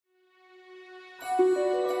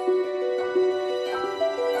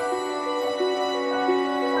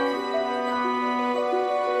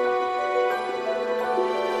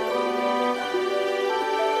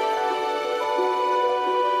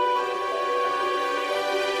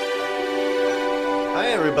Hi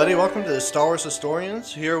everybody, welcome to the Star Wars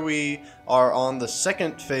Historians. Here we are on the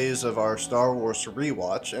second phase of our Star Wars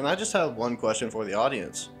rewatch, and I just have one question for the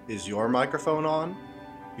audience. Is your microphone on?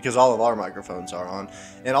 Because all of our microphones are on.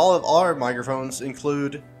 And all of our microphones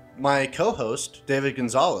include my co-host, David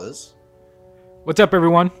Gonzalez. What's up,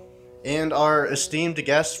 everyone? And our esteemed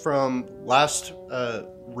guest from last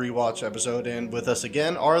rewatch episode, and with us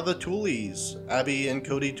again are the Tooleys, Abby and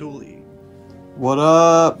Cody Tooley. What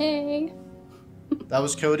up? Hey. That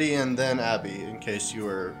was Cody and then Abby, in case you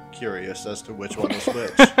were curious as to which one was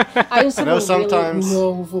which. I just have know a sometimes- really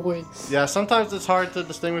low voice. Yeah, sometimes it's hard to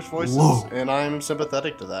distinguish voices, Whoa. and I'm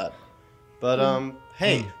sympathetic to that. But,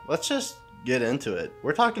 hey, let's just get into it.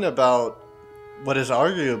 We're talking about what is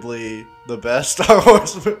arguably the best Star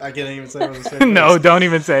Wars movie. I can't even say what it's No, don't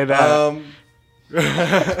even say that.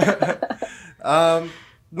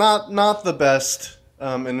 Not the best.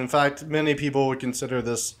 And in fact, many people would consider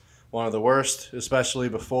this one of the worst, especially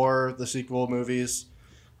before the sequel movies.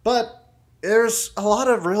 But there's a lot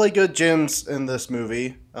of really good gems in this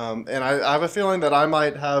movie. And I have a feeling that I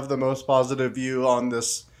might have the most positive view on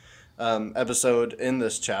this episode in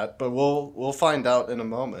this chat, but we'll find out in a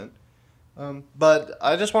moment. But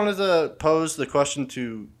I just wanted to pose the question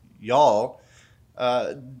to y'all.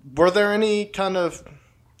 Were there any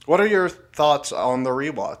what are your thoughts on the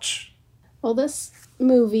rewatch? Well, this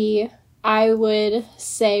movie, I would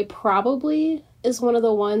say probably is one of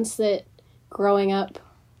the ones that growing up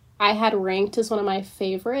I had ranked as one of my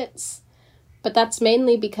favorites. But that's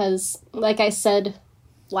mainly because, like I said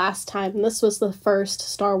last time, this was the first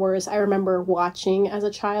Star Wars I remember watching as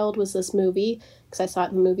a child was this movie, because I saw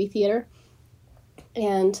it in the movie theater.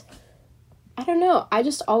 And I don't know, I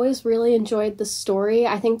just always really enjoyed the story.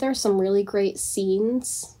 I think there's some really great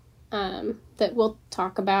scenes that we'll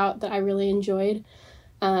talk about that I really enjoyed.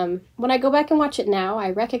 When I go back and watch it now,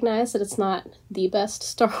 I recognize that it's not the best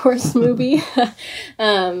Star Wars movie.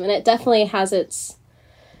 And it definitely has its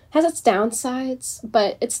downsides,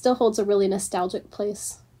 but it still holds a really nostalgic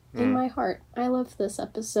place in my heart. I love this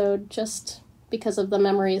episode just because of the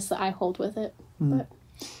memories that I hold with it. But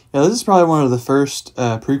Yeah, this is probably one of the first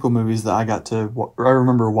prequel movies that I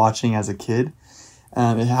remember watching as a kid.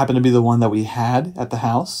 It happened to be the one that we had at the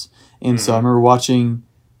house. And so I remember watching,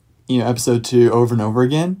 episode 2 over and over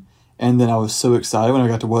again. And then I was so excited when I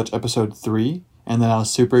got to watch episode 3. And then I was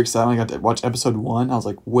super excited when I got to watch episode 1. I was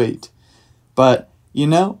like, wait. But,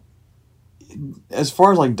 as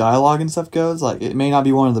far as like dialogue and stuff goes, like it may not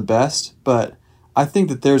be one of the best, but I think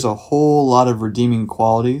that there's a whole lot of redeeming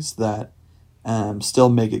qualities that still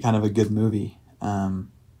make it kind of a good movie.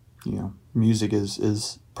 Music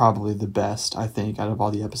is probably the best, I think, out of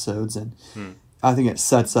all the episodes. And I think it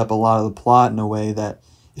sets up a lot of the plot in a way that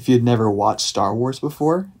if you'd never watched Star Wars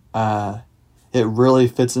before, it really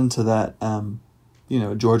fits into that,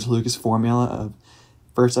 George Lucas formula of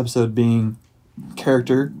first episode being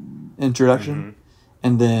character introduction,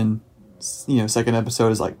 and then, second episode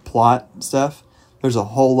is like plot stuff. There's a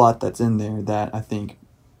whole lot that's in there that I think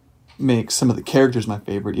makes some of the characters my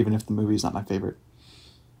favorite, even if the movie's not my favorite.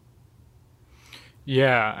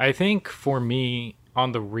 Yeah, I think for me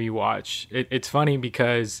on the rewatch, it's funny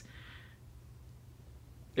because,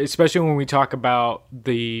 especially when we talk about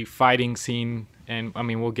the fighting scene, and I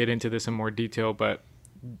mean, we'll get into this in more detail, but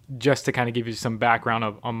just to kind of give you some background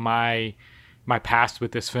on my past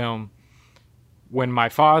with this film, when my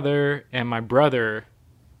father and my brother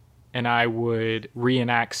and I would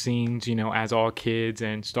reenact scenes, as all kids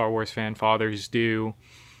and Star Wars fan fathers do,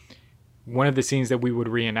 one of the scenes that we would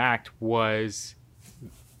reenact was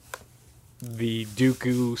the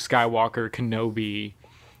Dooku Skywalker Kenobi,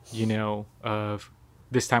 of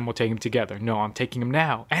this time we'll take him together. No, I'm taking him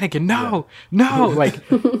now. Anakin, no. Like,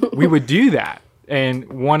 we would do that. And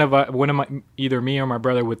either me or my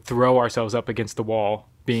brother would throw ourselves up against the wall,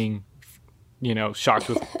 being, shocked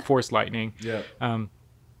with force lightning. Yeah.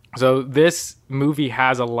 So this movie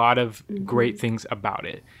has a lot of great things about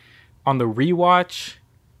it. On the rewatch,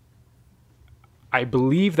 I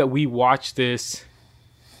believe that we watched this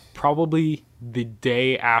probably the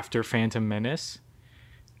day after Phantom Menace.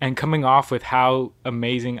 And coming off with how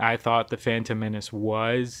amazing I thought the Phantom Menace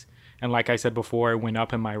was, and like I said before, it went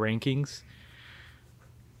up in my rankings,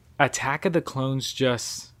 Attack of the Clones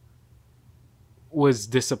just was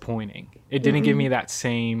disappointing. It didn't give me that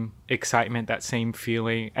same excitement, that same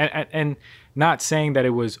feeling. And not saying that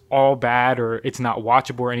it was all bad or it's not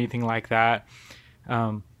watchable or anything like that.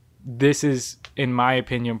 This is, in my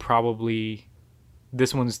opinion,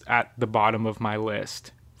 this one's at the bottom of my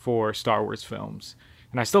list for Star Wars films.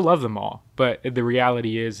 And I still love them all. But the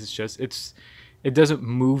reality is, it's it doesn't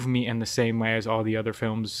move me in the same way as all the other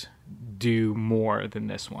films do more than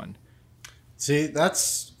this one. See,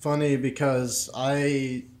 that's funny because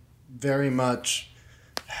I very much...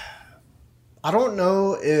 I don't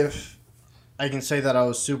know if I can say that I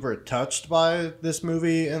was super touched by this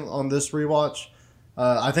movie on this rewatch.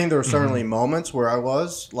 I think there were certainly moments where I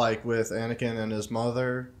was, like with Anakin and his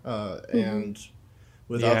mother, and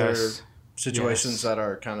with other situations that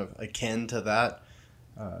are kind of akin to that.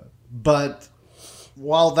 But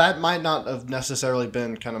while that might not have necessarily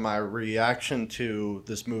been kind of my reaction to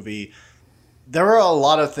this movie, there were a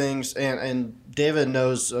lot of things, and David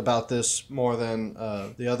knows about this more than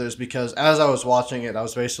the others, because as I was watching it, I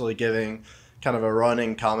was basically giving kind of a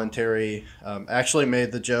running commentary. Actually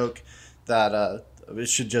made the joke that it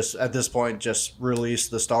should just, at this point, just release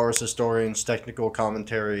the Star Wars Historian's technical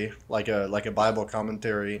commentary, like a Bible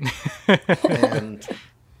commentary. And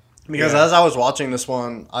because as I was watching this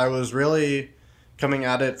one, I was really coming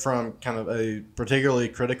at it from kind of a particularly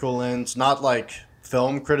critical lens, not like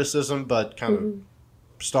film criticism, but kind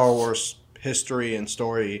of Star Wars history and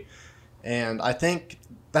story. And I think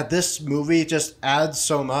that this movie just adds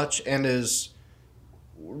so much and is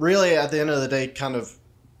really, at the end of the day, kind of,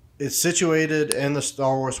 it's situated in the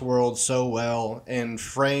Star Wars world so well and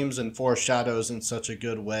frames and foreshadows in such a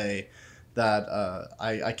good way that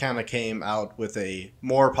I kind of came out with a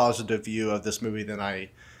more positive view of this movie than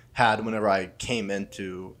I had whenever I came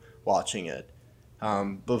into watching it.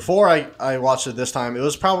 Before I watched it this time, it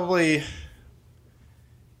was one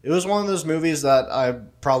of those movies that I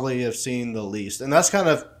probably have seen the least. And that's kind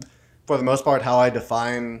of, for the most part, how I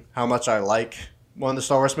define how much I like one of the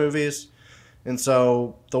Star Wars movies. And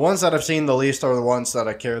so the ones that I've seen the least are the ones that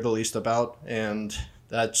I care the least about. And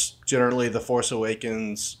that's generally The Force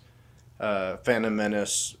Awakens, Phantom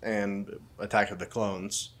Menace, and Attack of the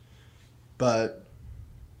Clones. But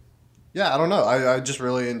yeah, I don't know. I just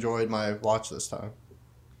really enjoyed my watch this time.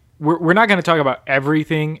 We're not going to talk about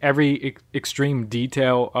everything, every extreme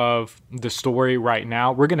detail of the story right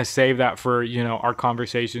now. We're going to save that for, our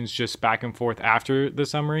conversations just back and forth after the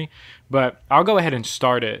summary. But I'll go ahead and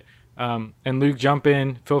start it. And Luke, jump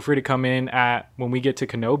in. Feel free to come in when we get to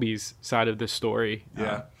Kenobi's side of the story.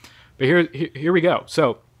 Yeah. But here we go.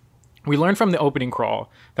 So we learned from the opening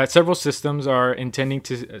crawl that several systems are intending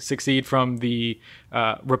to succeed from the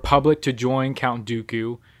Republic to join Count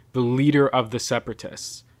Dooku, the leader of the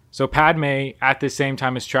Separatists. So Padme, at the same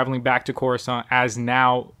time, is traveling back to Coruscant as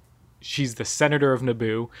now she's the senator of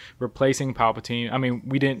Naboo, replacing Palpatine. I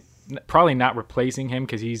mean, probably not replacing him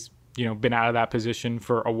because he's, been out of that position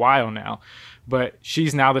for a while now. But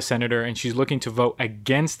she's now the senator, and she's looking to vote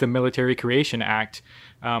against the Military Creation Act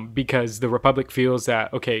because the Republic feels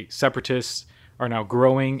that, okay, Separatists are now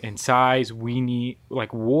growing in size.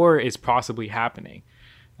 War is possibly happening.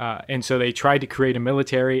 And so they tried to create a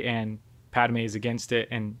military, and Padme is against it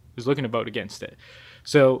and is looking to vote against it.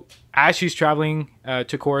 So as she's traveling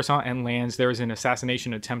to Coruscant and lands, there is an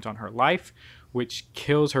assassination attempt on her life, which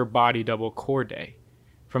kills her body double Corday.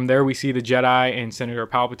 From there, we see the Jedi and Senator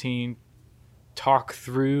Palpatine talk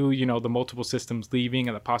through, the multiple systems leaving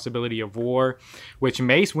and the possibility of war, which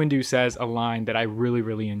Mace Windu says a line that I really,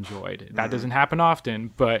 really enjoyed. That doesn't happen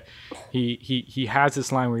often, but he has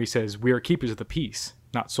this line where he says, "We are keepers of the peace,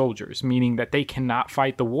 not soldiers," meaning that they cannot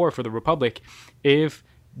fight the war for the Republic if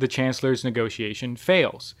the Chancellor's negotiation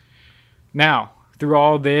fails. Now, through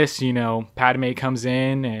all this, Padme comes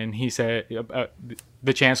in and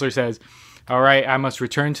the Chancellor says, "All right, I must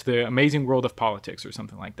return to the amazing world of politics," or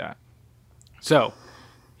something like that. So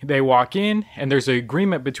they walk in, and there's an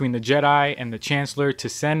agreement between the Jedi and the Chancellor to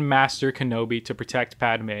send Master Kenobi to protect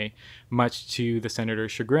Padme, much to the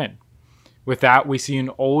Senator's chagrin. With that, we see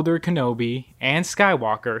an older Kenobi and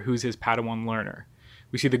Skywalker, who's his Padawan learner.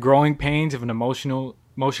 We see the growing pains of an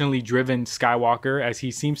emotionally driven Skywalker, as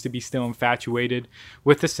he seems to be still infatuated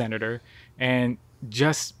with the Senator, and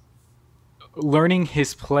just learning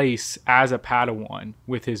his place as a Padawan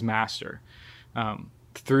with his master.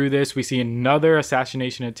 Through this, we see another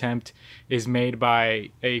assassination attempt is made by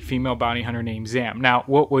a female bounty hunter named Zam. Now,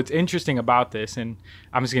 what's interesting about this, and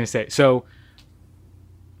I'm just going to say, so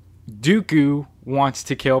Dooku wants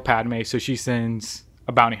to kill Padme, so she sends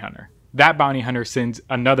a bounty hunter. That bounty hunter sends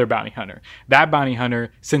another bounty hunter. That bounty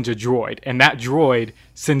hunter sends a droid, and that droid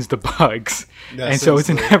sends the bugs. And so it's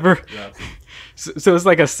never... Yeah. So it's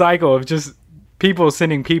like a cycle of just people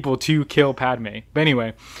sending people to kill Padme. But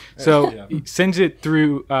anyway, so he sends it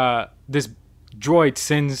through... this droid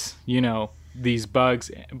sends, these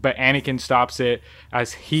bugs, but Anakin stops it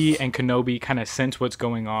as he and Kenobi kind of sense what's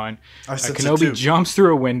going on. Kenobi jumps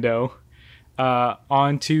through a window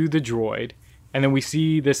onto the droid, And then we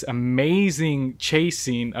see this amazing chase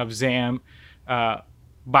scene of Zam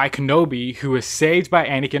by Kenobi, who is saved by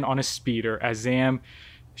Anakin on a speeder as Zam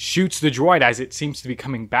shoots the droid as it seems to be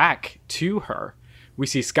coming back to her. We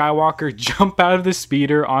see Skywalker jump out of the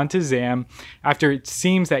speeder onto Zam after it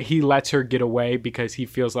seems that he lets her get away because he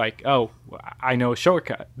feels like, oh, I know a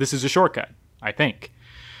shortcut. This is a shortcut, I think.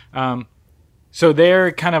 So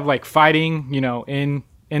they're kind of like fighting,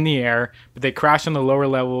 in the air, but they crash on the lower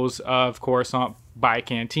levels of Coruscant by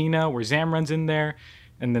Cantina, where Zam runs in there,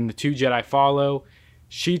 and then the two Jedi follow.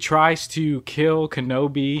 She tries to kill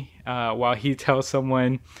Kenobi while he tells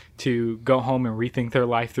someone to go home and rethink their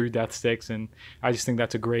life through death sticks, and I just think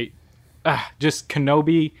that's a great, just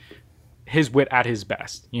Kenobi, his wit at his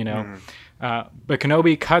best, But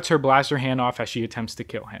Kenobi cuts her blaster hand off as she attempts to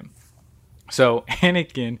kill him. So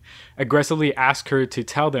Anakin aggressively asks her to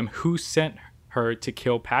tell them who sent her to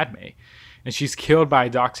kill Padme, and she's killed by a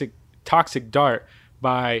toxic dart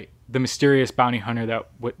by the mysterious bounty hunter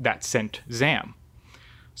that sent Zam.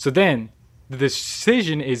 So then the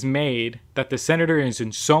decision is made that the senator is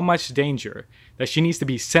in so much danger that she needs to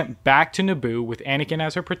be sent back to Naboo with Anakin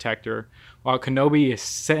as her protector, while Kenobi is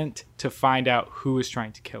sent to find out who is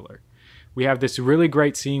trying to kill her. We have this really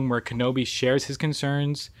great scene where Kenobi shares his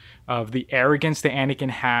concerns of the arrogance that Anakin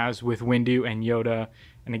has with Windu and Yoda.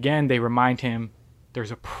 And again, they remind him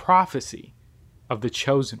there's a prophecy of the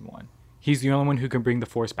Chosen One. He's the only one who can bring the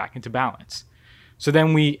Force back into balance. So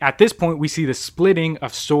then at this point, we see the splitting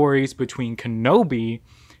of stories between Kenobi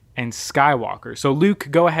and Skywalker. So Luke,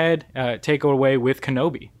 go ahead, take it away with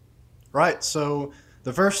Kenobi. Right, so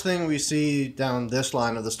the first thing we see down this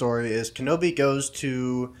line of the story is Kenobi goes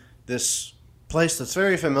to this place that's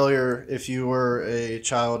very familiar if you were a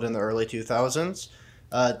child in the early 2000s.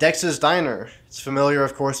 Dex's Diner. It's familiar,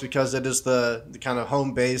 of course, because it is the kind of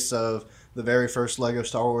home base of the very first Lego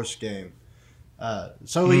Star Wars game.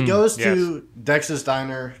 So he goes to Dex's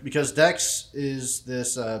Diner because Dex is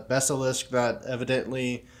this basilisk that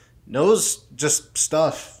evidently knows just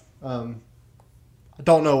stuff. I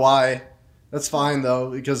don't know why. That's fine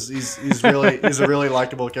though, because he's a really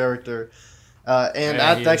likable character.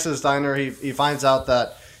 At Dex's Diner, he finds out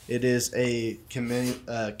that it is a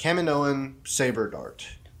Kaminoan saber dart,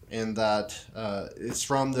 and that it's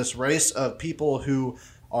from this race of people who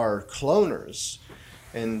are cloners,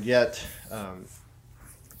 and yet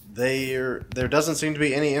there doesn't seem to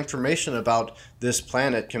be any information about this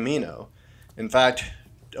planet Kamino. In fact,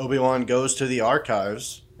 Obi-Wan goes to the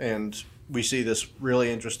archives, and we see this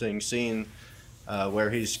really interesting scene where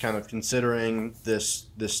he's kind of considering this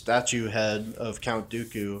statue head of Count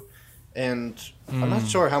Dooku, and I'm not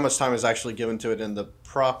sure how much time is actually given to it in the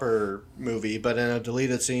proper movie, but in a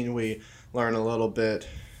deleted scene we learn a little bit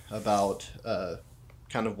about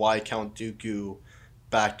kind of why Count Dooku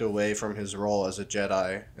backed away from his role as a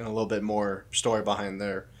Jedi, and a little bit more story behind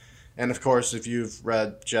there. And of course, if you've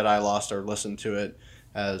read Jedi Lost or listened to it,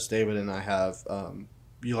 as David and I have,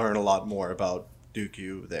 you learn a lot more about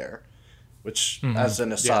Dooku there, which, as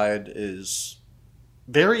an aside, is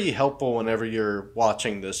very helpful whenever you're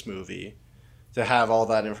watching this movie, to have all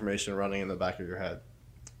that information running in the back of your head.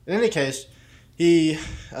 In any case, he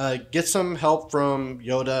gets some help from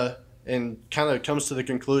Yoda and kind of comes to the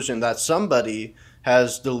conclusion that somebody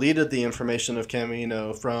has deleted the information of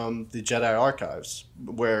Kamino from the Jedi archives,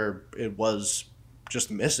 where it was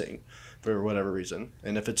just missing for whatever reason.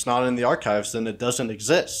 And if it's not in the archives, then it doesn't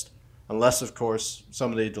exist, unless, of course,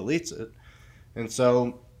 somebody deletes it. And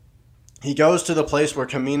so he goes to the place where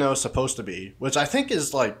Kamino is supposed to be, which I think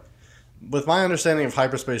is, like, with my understanding of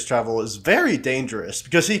hyperspace travel, is very dangerous,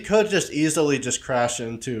 because he could just easily just crash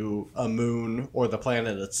into a moon or the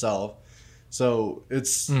planet itself. So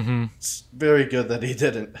it's very good that he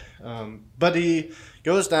didn't. But he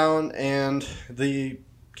goes down, and the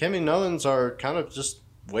Kaminoans are kind of just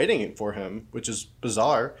waiting for him, which is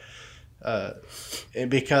bizarre.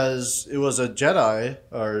 Because it was a Jedi,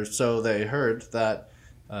 or so they heard, that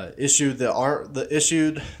issued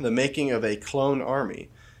the making of a clone army.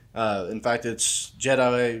 In fact, it's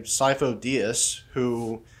Jedi Sifo Dyas,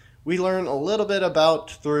 who we learn a little bit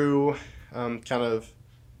about through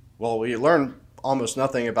we learn almost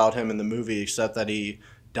nothing about him in the movie, except that he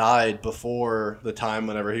died before the time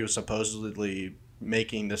whenever he was supposedly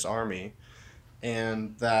making this army.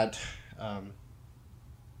 And that, and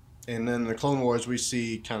then in the Clone Wars, we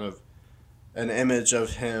see kind of an image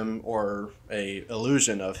of him, or a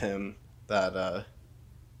illusion of him, that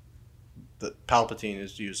Palpatine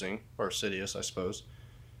is using, or Sidious, I suppose.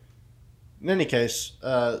 In any case,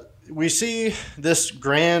 we see this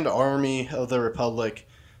Grand Army of the Republic,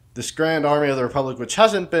 which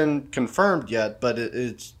hasn't been confirmed yet, but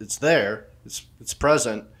it's there. it's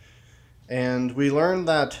present. And we learn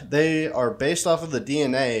that they are based off of the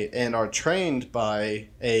DNA and are trained by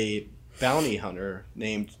a bounty hunter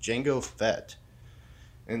named Jango Fett.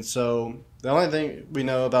 And so the only thing we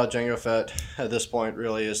know about Jango Fett at this point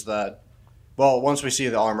really is that, well, once we see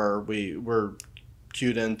the armor, we're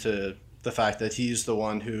cued into the fact that he's the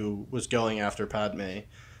one who was going after Padme.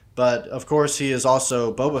 But of course, he is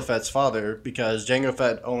also Boba Fett's father, because Jango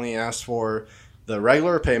Fett only asked for the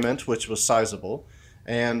regular payment, which was sizable,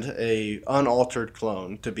 and a unaltered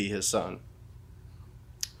clone to be his son.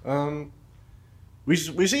 We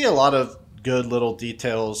see a lot of good little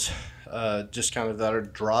details, just kind of that are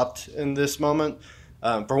dropped in this moment.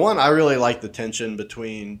 For one, I really like the tension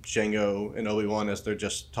between Jango and Obi-Wan as they're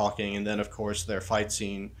just talking, and then of course their fight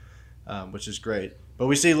scene, which is great. But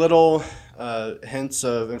we see little hints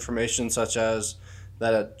of information, such as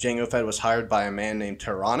that Jango Fett was hired by a man named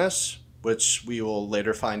Tyrannus, which we will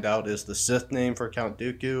later find out is the Sith name for Count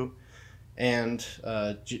Dooku. And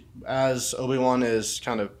as Obi-Wan is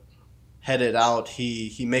kind of headed out,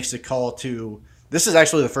 he makes a call to... This is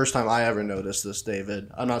actually the first time I ever noticed this,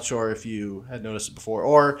 David. I'm not sure if you had noticed it before,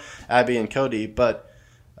 or Abby and Cody, but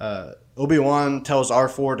Obi-Wan tells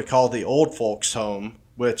R4 to call the old folks home,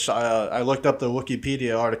 which I looked up the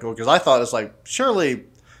Wikipedia article because I thought it's like, surely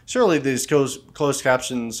these closed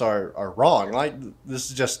captions are wrong. Like, this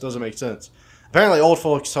just doesn't make sense. Apparently, old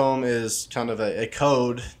folks home is kind of a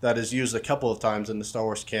code that is used a couple of times in the Star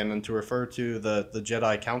Wars canon to refer to the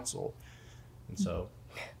Jedi Council. And so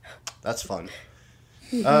that's fun.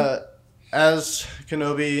 As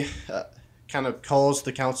Kenobi kind of calls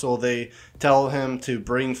the council, they tell him to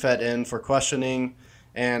bring Fett in for questioning.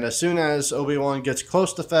 And as soon as Obi-Wan gets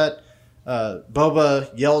close to Fett,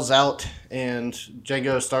 Boba yells out and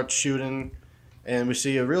Jango starts shooting. And we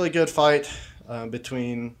see a really good fight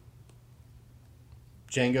between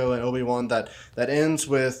Jango and Obi-Wan that ends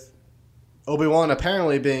with Obi-Wan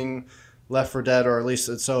apparently being left for dead, or at least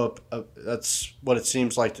that's what it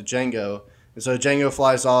seems like to Jango. And so Jango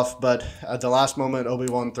flies off, but at the last moment,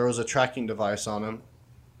 Obi-Wan throws a tracking device on him.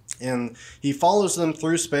 And he follows them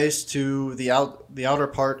through space to the outer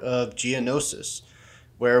part of Geonosis,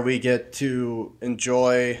 where we get to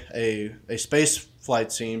enjoy a space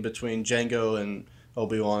flight scene between Jango and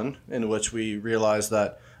Obi-Wan, in which we realize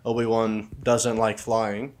that Obi-Wan doesn't like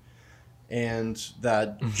flying, and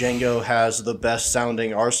that Jango has the best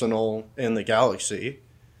sounding arsenal in the galaxy,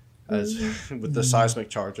 with the seismic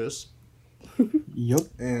charges. Yep.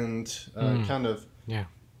 And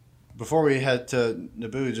before we head to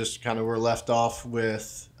Naboo, just kind of we're left off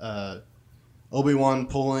with Obi-Wan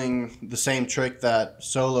pulling the same trick that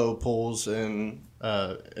Solo pulls in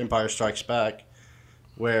Empire Strikes Back,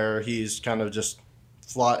 where he's kind of just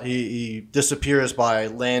he disappears by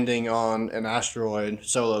landing on an asteroid.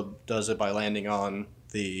 Solo does it by landing on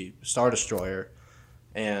the Star Destroyer,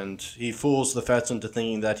 and he fools the Fets into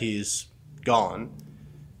thinking that he's gone.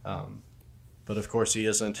 But of course he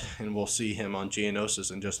isn't, and we'll see him on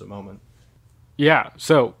Geonosis in just a moment. Yeah,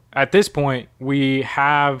 so at this point, we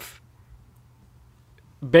have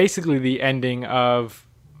basically the ending of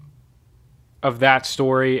that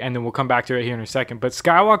story, and then we'll come back to it here in a second. But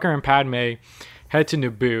Skywalker and Padme head to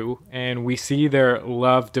Naboo, and we see their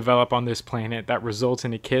love develop on this planet that results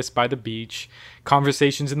in a kiss by the beach,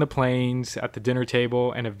 conversations in the planes, at the dinner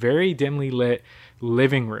table, and a very dimly lit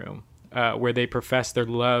living room where they profess their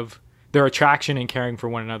love, their attraction and caring for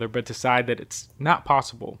one another, but decide that it's not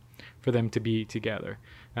possible for them to be together.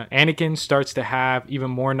 Anakin starts to have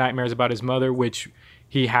even more nightmares about his mother, which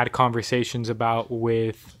he had conversations about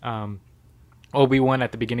with Obi-Wan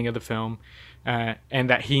at the beginning of the film, and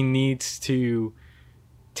that he needs to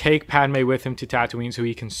take Padme with him to Tatooine so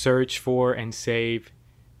he can search for and save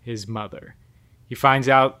his mother. He finds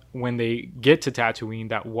out when they get to Tatooine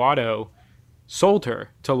that Watto sold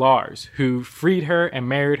her to Lars, who freed her and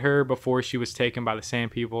married her before she was taken by the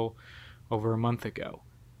Sand People over a month ago.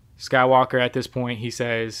 Skywalker, at this point, he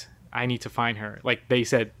says, I need to find her. Like they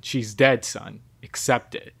said, she's dead, son.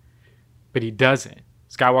 Accept it. But he doesn't.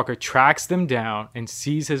 Skywalker tracks them down and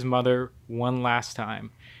sees his mother one last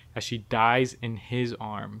time as she dies in his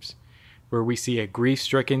arms, where we see a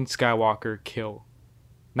grief-stricken Skywalker kill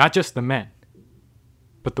not just the men,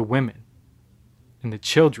 but the women and the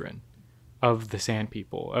children of the Sand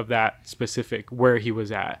People, of that specific where he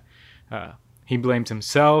was at. He blames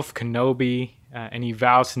himself, Kenobi, and he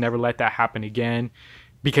vows to never let that happen again,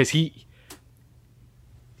 because he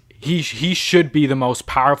should be the most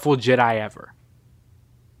powerful Jedi ever.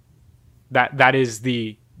 That is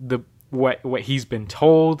the what he's been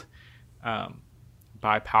told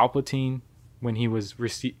by Palpatine when he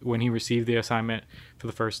received the assignment for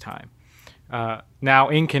the first time. Now,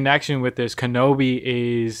 in connection with this, Kenobi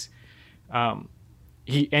is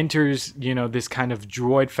he enters, this kind of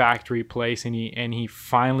droid factory place, and he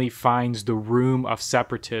finally finds the room of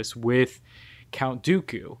separatists with Count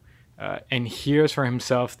Dooku, and hears for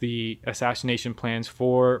himself the assassination plans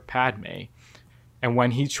for Padme. And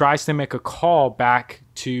when he tries to make a call back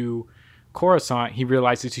to Coruscant, he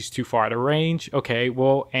realizes he's too far out of range. Okay,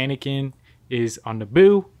 well, Anakin is on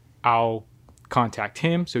Naboo. I'll contact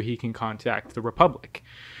him so he can contact the Republic.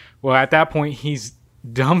 Well, at that point, he's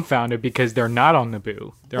dumbfounded because they're not on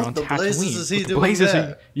Naboo. They're on Tatooine. What the blazes is he doing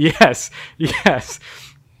there? Yes.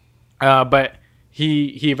 But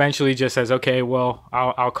he eventually just says, okay, well,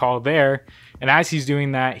 I'll call there. And as he's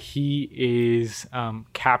doing that, he is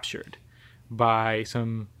captured by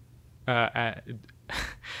some...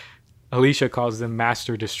 Alicia calls them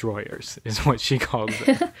master destroyers, is what she calls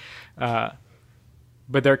them.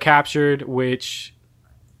 But they're captured, which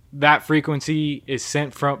that frequency is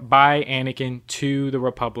sent by Anakin to the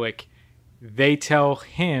Republic. They tell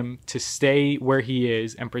him to stay where he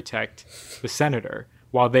is and protect the senator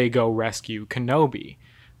while they go rescue Kenobi.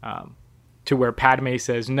 To where Padme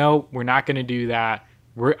says, no, we're not going to do that.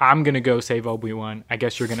 I'm going to go save Obi-Wan. I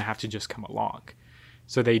guess you're going to have to just come along.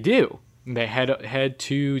 So they do. They head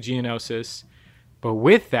to Geonosis. But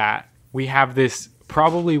with that, we have this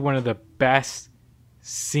probably one of the best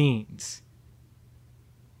scenes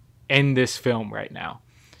in this film right now,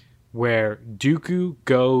 where Dooku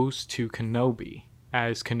goes to Kenobi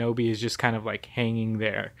as Kenobi is just kind of like hanging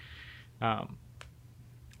there.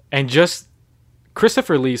 And just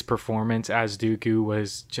Christopher Lee's performance as Dooku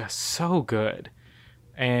was just so good.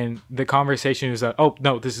 And the conversation is that, oh,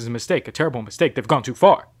 no, this is a mistake, a terrible mistake. They've gone too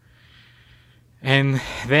far. And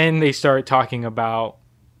then they start talking about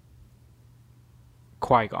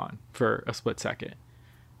Qui-Gon for a split second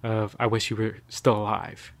of, I wish he were still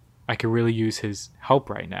alive. I could really use his help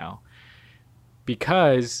right now.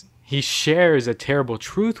 Because he shares a terrible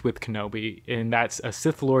truth with Kenobi, and that's a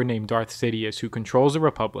Sith Lord named Darth Sidious who controls the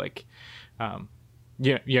Republic.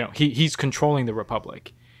 He's controlling the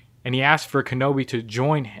Republic. And he asks for Kenobi to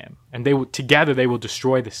join him. And together they will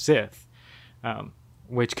destroy the Sith.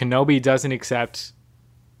 Which Kenobi doesn't accept,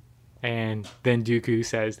 and then Dooku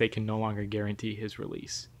says they can no longer guarantee his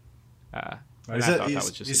release.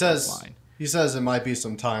 He says it might be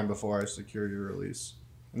some time before I secure your release,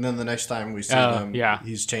 and then the next time we see him,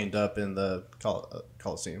 he's chained up in the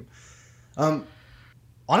Coliseum.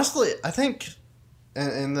 Honestly, I think,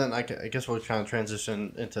 and then I guess we'll kind of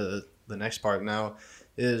transition into the next part now.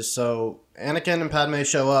 Is so Anakin and Padme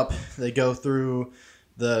show up. They go through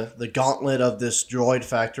the gauntlet of this droid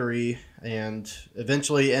factory and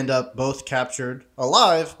eventually end up both captured,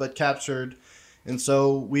 alive, but captured. And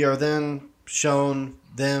so we are then shown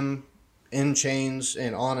them in chains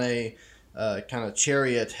and on a kind of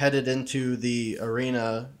chariot headed into the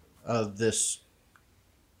arena of this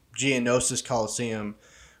Geonosis Coliseum,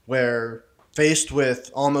 where faced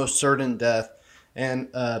with almost certain death,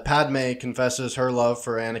 and Padme confesses her love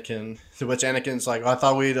for Anakin, to which Anakin's like, I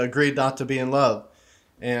thought we'd agreed not to be in love.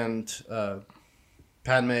 And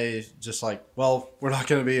Padme just like, well, we're not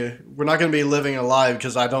gonna be living alive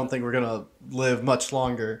because I don't think we're gonna live much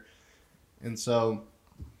longer. And so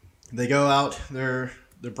they go out. They're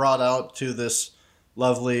brought out to this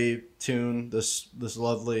lovely tune, this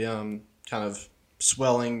lovely kind of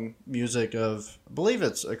swelling music of, I believe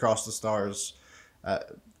it's Across the Stars.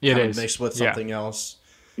 It is mixed with something else.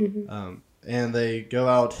 Mm-hmm. And they go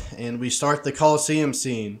out and we start the Coliseum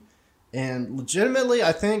scene. And legitimately,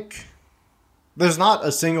 I think there's not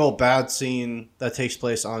a single bad scene that takes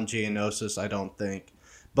place on Geonosis, I don't think.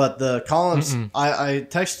 But the columns, I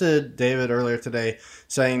texted David earlier today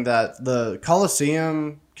saying that the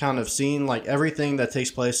Coliseum kind of scene, like everything that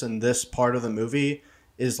takes place in this part of the movie,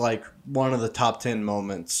 is like one of the top 10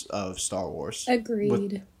 moments of Star Wars.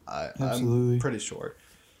 Agreed. I'm pretty sure.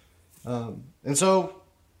 And so,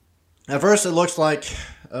 at first it looks like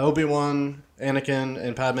Obi-Wan, Anakin,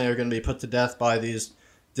 and Padme are going to be put to death by these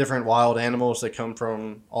different wild animals that come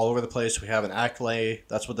from all over the place. We have an Acklay,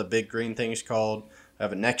 that's what the big green thing is called. We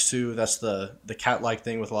have a Nexu, that's the cat-like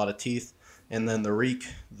thing with a lot of teeth. And then the Reek,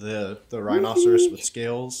 the rhinoceros with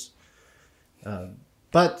scales.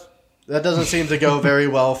 But that doesn't seem to go very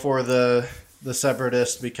well for the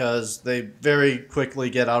Separatists, because they very quickly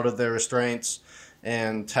get out of their restraints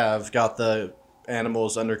and have got the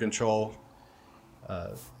animals under control.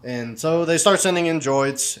 And so they start sending in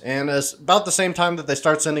droids, and about the same time that they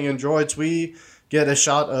start sending in droids, we get a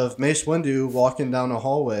shot of Mace Windu walking down a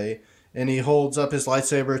hallway, and he holds up his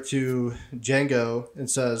lightsaber to Jango and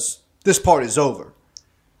says, "This part is over."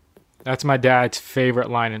 That's my dad's favorite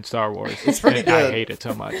line in Star Wars. It's pretty good. I hate it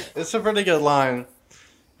so much. It's a pretty good line.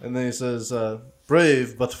 And then he says,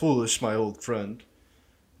 brave but foolish, my old friend.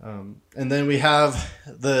 And then we have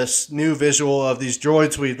this new visual of these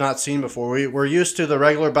droids we've not seen before. We're used to the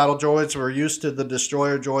regular battle droids. We're used to the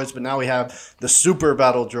destroyer droids. But now we have the super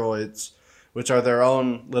battle droids, which are their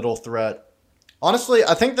own little threat. Honestly,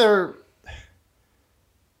 I think they were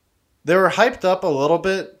hyped up a little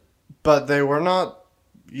bit, but they were not.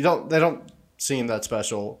 They don't seem that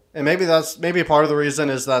special. And maybe part of the reason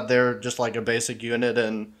is that they're just like a basic unit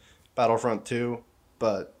in Battlefront 2.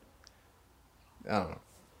 But I don't know.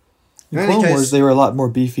 In Clone Wars, they were a lot more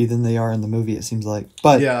beefy than they are in the movie, it seems like.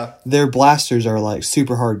 But yeah, their blasters are like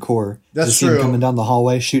super hardcore. That's true. true. Coming down the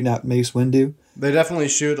hallway, shooting at Mace Windu. They definitely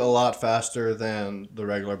shoot a lot faster than the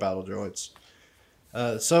regular battle droids.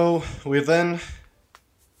 So we then,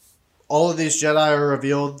 all of these Jedi are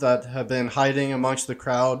revealed that have been hiding amongst the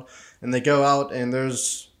crowd, and they go out and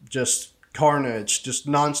there's just carnage, just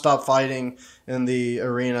nonstop fighting in the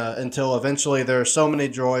arena until eventually there are so many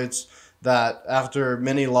droids that after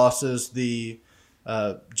many losses, the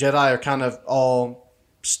Jedi are kind of all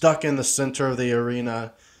stuck in the center of the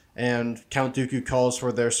arena, and Count Dooku calls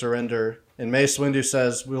for their surrender. And Mace Windu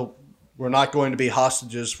says, we're not going to be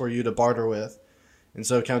hostages for you to barter with. And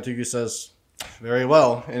so Count Dooku says, very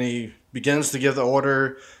well. And he begins to give the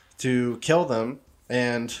order to kill them.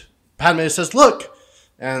 And Padme says, look!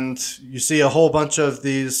 And you see a whole bunch of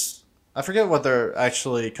these, I forget what they're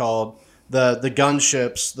actually called, the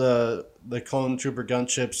gunships, the clone trooper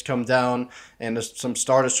gunships come down, and there's some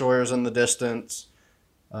Star Destroyers in the distance.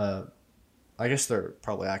 I guess they're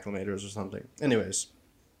probably acclimators or something. Anyways.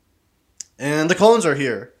 And the clones are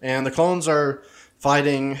here. And the clones are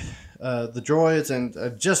fighting the droids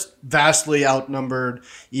and just vastly outnumbered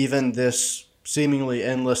even this seemingly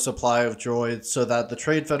endless supply of droids, so that the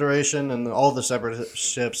Trade Federation and all the separate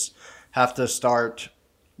ships have to start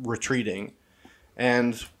retreating.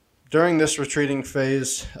 And during this retreating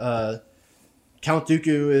phase, Count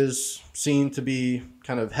Dooku is seen to be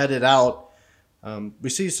kind of headed out. We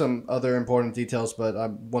see some other important details, but I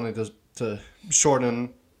wanted to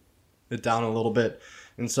shorten it down a little bit.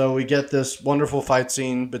 And so we get this wonderful fight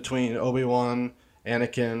scene between Obi-Wan,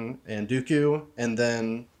 Anakin, and Dooku, and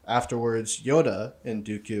then afterwards Yoda and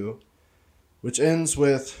Dooku, which ends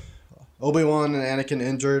with Obi-Wan and Anakin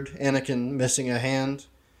injured, Anakin missing a hand,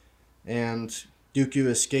 and Dooku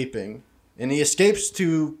escaping. And he escapes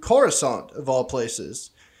to Coruscant, of all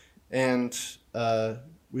places. And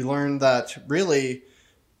we learn that really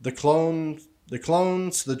the clones, the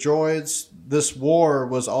droids, this war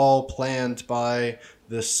was all planned by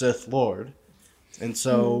this Sith Lord. And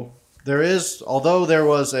so there is, although there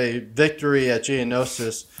was a victory at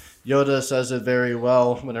Geonosis, Yoda says it very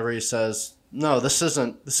well whenever he says, no, this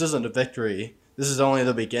isn't a victory. This is only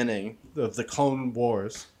the beginning of the Clone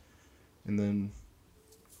Wars. And then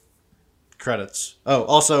credits. Oh,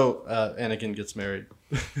 also, Anakin gets married.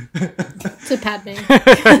 To Padme.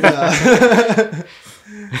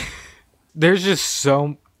 There's just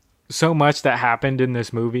so much that happened in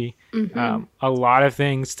this movie. Mm-hmm. A lot of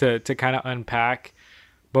things to kind of unpack.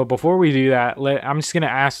 But before we do that, I'm just going to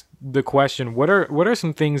ask the question, what are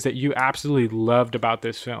some things that you absolutely loved about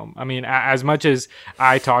this film? I mean, as much as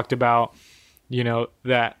I talked about,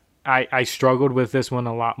 that I struggled with this one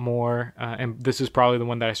a lot more, and this is probably the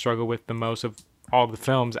one that I struggled with the most of all the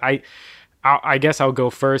films. I guess I'll go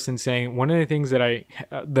first in saying one of the things that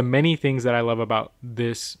the many things that I love about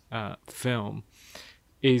this film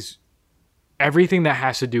is everything that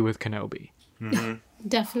has to do with Kenobi. Mm-hmm.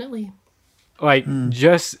 Definitely. Like,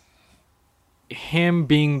 just him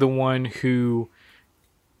being the one who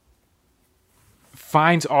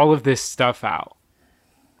finds all of this stuff out.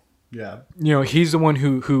 Yeah. He's the one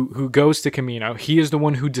who goes to Kamino. He is the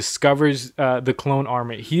one who discovers the clone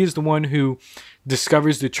army. He is the one who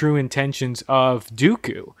discovers the true intentions of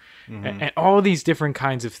Dooku. Mm-hmm. And all these different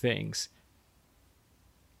kinds of things.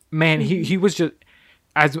 Man, he was just...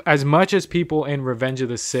 As much as people in Revenge of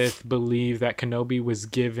the Sith believe that Kenobi was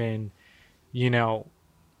given...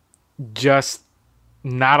 just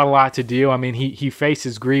not a lot to do. I mean, he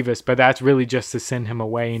faces Grievous, but that's really just to send him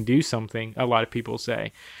away and do something, a lot of people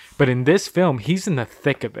say. But in this film, he's in the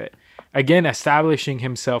thick of it. Again, establishing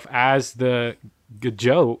himself as the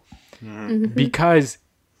Gajote, because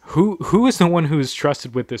who is the one who is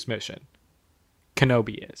trusted with this mission?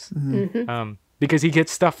 Kenobi is. Mm-hmm. Because he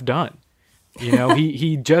gets stuff done.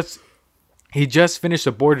 He just finished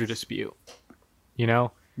a border dispute,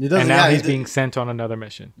 and now he's being sent on another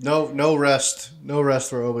mission. No rest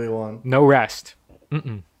for Obi-Wan. No rest.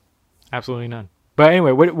 Absolutely none. But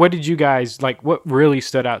anyway, what did you guys like? What really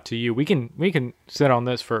stood out to you? We can sit on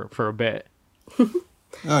this for a bit. Oh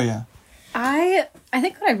yeah. I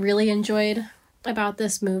think what I really enjoyed about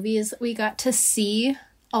this movie is that we got to see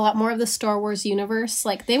a lot more of the Star Wars universe.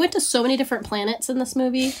 Like, they went to so many different planets in this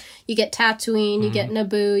movie. You get Tatooine, you get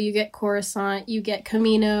Naboo, you get Coruscant, you get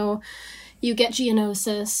Kamino, you get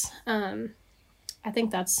Geonosis. I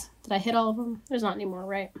think that's... Did I hit all of them? There's not any more,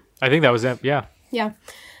 right? I think that was it. Yeah. Yeah.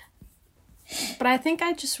 But I think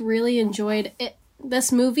I just really enjoyed it.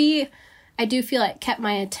 This movie, I do feel like kept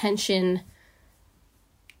my attention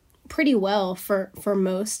pretty well for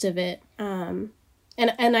most of it. And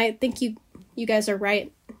I think you guys are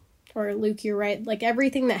right, or Luke, you're right. Like,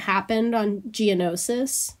 everything that happened on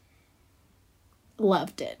Geonosis,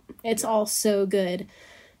 loved it. It's all so good.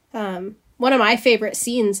 One of my favorite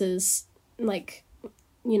scenes is, like,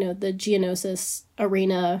 you know, the Geonosis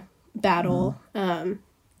arena battle.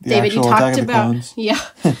 David, you talked about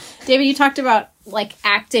David, you talked about like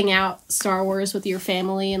acting out Star Wars with your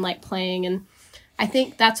family and like playing, and I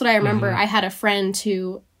think that's what I remember. I had a friend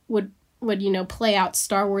who would play out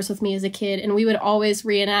Star Wars with me as a kid, and we would always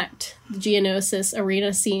reenact the Geonosis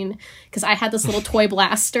arena scene because I had this little toy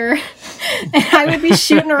blaster and I would be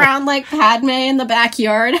shooting around like Padme in the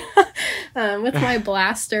backyard with my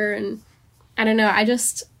blaster. And I don't know,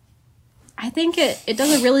 I think it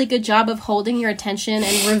does a really good job of holding your attention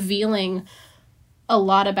and revealing a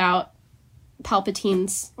lot about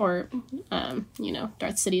Palpatine's or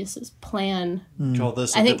Darth Sidious's plan. Call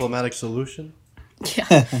this a diplomatic solution?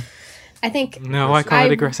 Yeah. I think... No, I call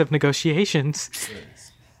it aggressive negotiations.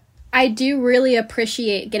 I do really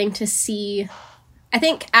appreciate getting to see... I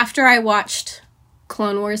think after I watched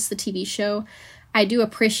Clone Wars, the TV show, I do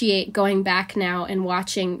appreciate going back now and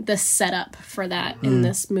watching the setup for that in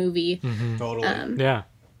this movie. Totally. Yeah.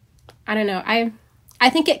 I don't know. I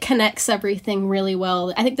think it connects everything really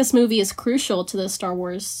well. I think this movie is crucial to the Star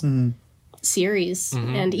Wars series.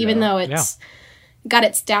 And even though it's... got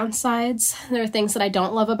its downsides. There are things that I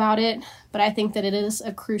don't love about it, but I think that it is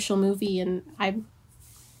a crucial movie, and I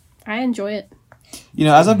enjoy it. You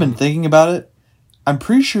know, as I've been thinking about it, I'm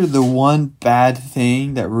pretty sure the one bad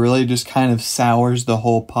thing that really just kind of sours the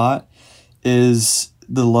whole pot is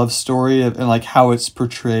the love story and like how it's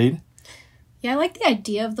portrayed. Yeah, I like the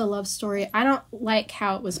idea of the love story. I don't like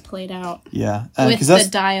how it was played out. Yeah. With the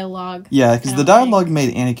dialogue. Yeah, because the dialogue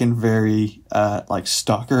made Anakin very, like,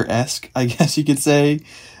 stalker-esque, I guess you could say.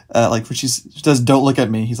 Like, when she does, "Don't look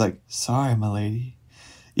at me," he's like, "Sorry, my lady."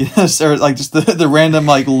 You know, or, like, just the random,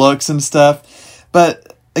 like, looks and stuff.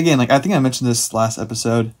 But, again, like, I think I mentioned this last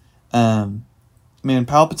episode.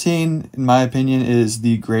 Palpatine, in my opinion, is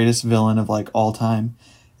the greatest villain of, like, all time.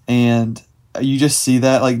 And... you just see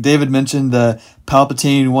that. Like, David mentioned the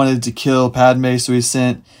Palpatine wanted to kill Padme, so he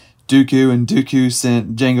sent Dooku, and Dooku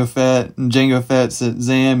sent Jango Fett, and Jango Fett sent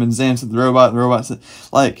Zam, and Zam sent the robot, and the robot sent...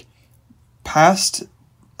 Like, past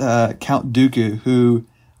Count Dooku, who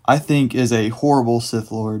I think is a horrible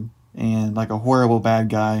Sith Lord, and, like, a horrible bad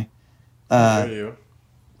guy. How dare you?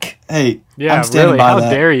 Hey, yeah, I'm standing really, by how that.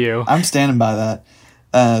 dare you? I'm standing by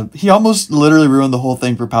that. He almost literally ruined the whole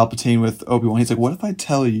thing for Palpatine with Obi-Wan. He's like, what if I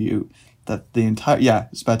tell you that the entire... Yeah,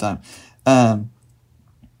 it's about time.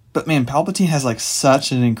 But man, Palpatine has like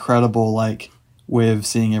such an incredible like way of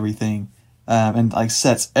seeing everything, and like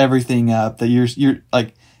sets everything up that you're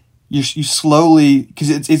like you slowly, because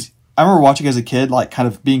it's I remember watching as a kid like kind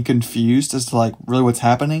of being confused as to like really what's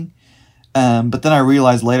happening, but then I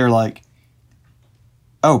realized later like,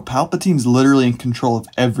 oh, Palpatine's literally in control of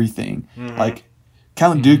everything. Like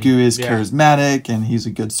Count Dooku is charismatic and he's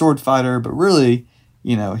a good sword fighter, but really,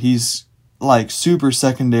 you know, he's like super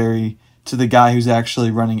secondary to the guy who's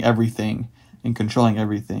actually running everything and controlling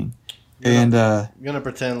everything. I'm gonna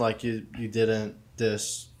pretend like you didn't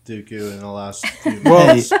diss Dooku in the last few Well,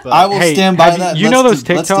 minutes. hey, But I will stand by that. You know those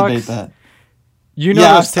Let's debate TikToks? that. You know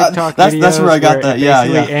Yeah, those TikTok that's videos where I got that. It Yeah,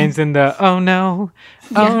 basically yeah. ends in the "oh no,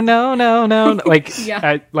 oh no, no, no." Like,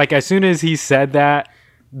 Yeah. like as soon as he said that,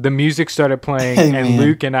 the music started playing, Hey, and man.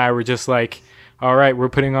 Luke and I were just like, "All right, we're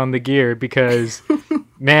putting on the gear," because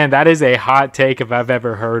man, that is a hot take if I've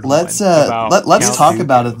ever heard Let's one. About let's Count talk Dooku.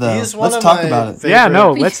 about it though. He's one Let's of talk my about it. favorite- Yeah,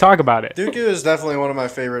 no, let's talk about it. Dooku is definitely one of my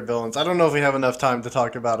favorite villains. I don't know if we have enough time to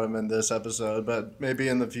talk about him in this episode, but maybe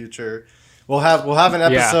in the future we'll have an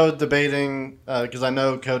episode debating, because I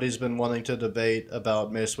know Cody's been wanting to debate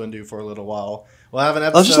about Mace Windu for a little while. We'll have an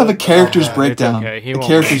episode. Let's just have a characters on that. breakdown, okay. He a won't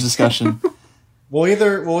characters discussion. We'll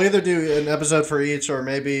either do an episode for each, or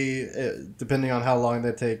maybe depending on how long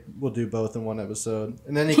they take, we'll do both in one episode.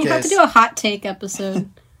 In any You have to case, do a hot take episode.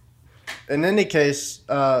 I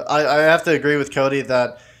have to agree with Cody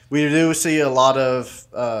that we do see a lot of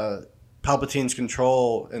Palpatine's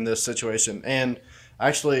control in this situation. And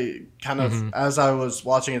actually, kind of as I was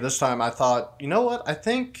watching it this time, I thought, you know what? I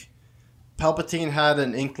think Palpatine had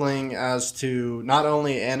an inkling as to not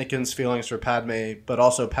only Anakin's feelings for Padme, but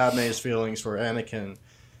also Padme's feelings for Anakin.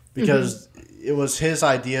 Because it was his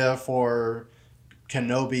idea for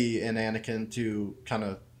Kenobi and Anakin to kind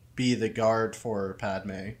of be the guard for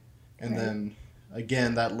Padme. And then,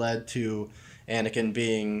 again, that led to Anakin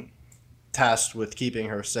being tasked with keeping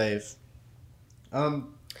her safe.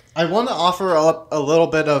 I want to offer up a little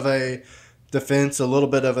bit of a defense, a little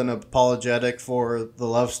bit of an apologetic for the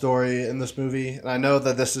love story in this movie. And I know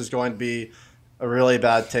that this is going to be a really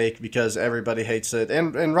bad take because everybody hates it,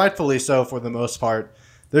 and rightfully so for the most part.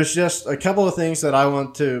 There's just a couple of things that I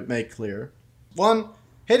want to make clear. One,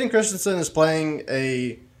 Hayden Christensen is playing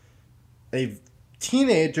a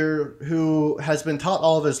teenager who has been taught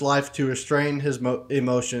all of his life to restrain his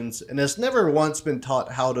emotions and has never once been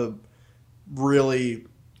taught how to really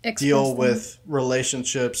deal with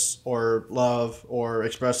relationships or love or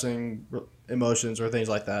expressing emotions or things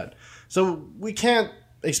like that. So we can't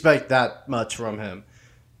expect that much from him.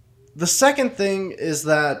 The second thing is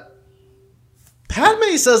that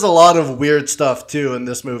Padme says a lot of weird stuff too in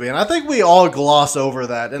this movie, and I think we all gloss over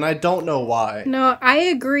that, and I don't know why. No, I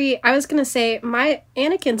agree. I was going to say, my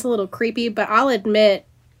Anakin's a little creepy, but I'll admit,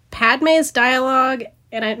 Padme's dialogue,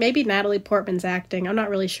 and maybe Natalie Portman's acting, I'm not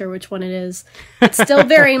really sure which one it is, it's still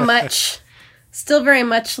very much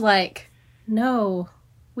like, no,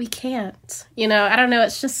 we can't. You know, I don't know,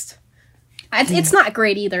 it's just... It's not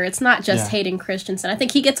great either. It's not just Hayden Christensen. I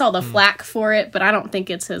think he gets all the flack for it, but I don't think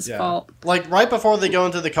it's his fault. Like, right before they go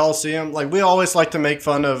into the Coliseum, like, we always like to make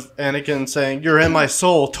fun of Anakin saying, "You're in my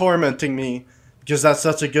soul, tormenting me," because that's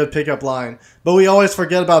such a good pickup line. But we always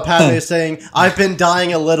forget about Padme saying, "I've been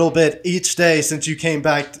dying a little bit each day since you came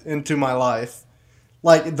back into my life."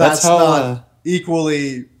 Like, that's how, not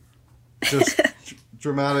equally just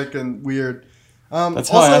dramatic and weird. That's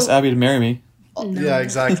how I asked Abby to marry me. No. Yeah,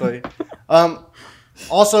 exactly.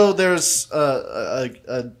 Also, there's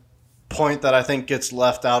a point that I think gets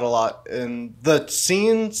left out a lot in the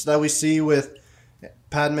scenes that we see with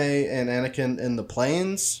Padme and Anakin in the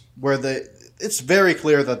planes, where it's very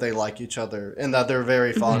clear that they like each other and that they're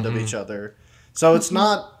very fond of each other. So it's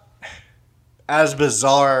not as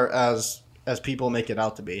bizarre as people make it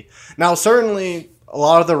out to be. Now, certainly, a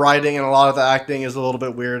lot of the writing and a lot of the acting is a little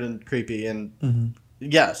bit weird and creepy, and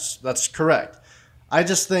yes, that's correct. I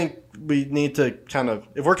just think we need to kind of,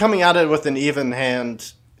 if we're coming at it with an even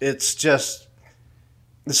hand, it's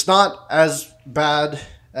not as bad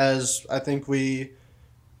as I think we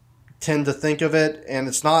tend to think of it, and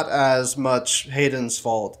it's not as much Hayden's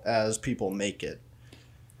fault as people make it.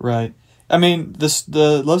 Right. I mean,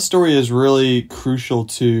 the love story is really crucial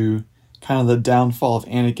to kind of the downfall of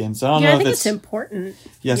Anakin. So I don't know if it's important.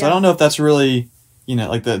 Yes, yeah. I don't know if that's really,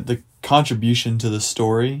 like the contribution to the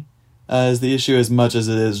story. Is the issue as much as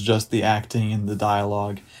it is just the acting and the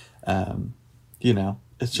dialogue.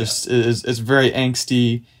 It's just it's very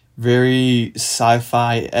angsty, very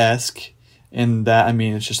sci-fi-esque in that. I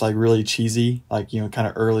mean, it's just like really cheesy, like kind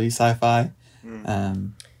of early sci-fi.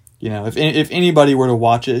 If anybody were to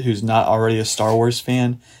watch it who's not already a Star Wars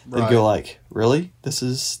fan, they'd go like, "Really? This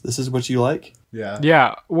is what you like?" Yeah.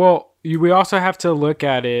 Yeah. Well, we also have to look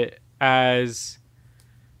at it as.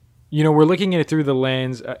 We're looking at it through the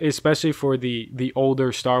lens, especially for the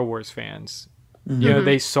older Star Wars fans.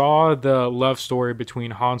 They saw the love story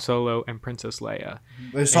between Han Solo and Princess Leia.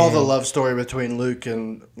 They saw the love story between Luke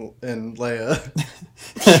and Leia.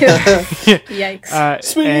 Yikes.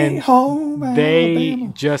 Sweet home Alabama. They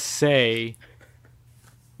just say,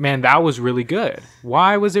 man, that was really good.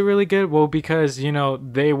 Why was it really good? Well, because,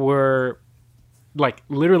 they were, like,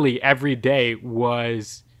 literally every day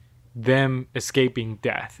was them escaping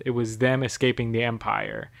death. It was them escaping the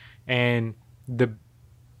Empire, and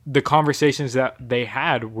the conversations that they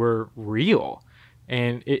had were real,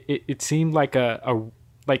 and it seemed like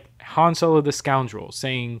like Han Solo the scoundrel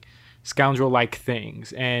saying scoundrel like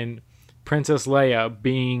things, and Princess Leia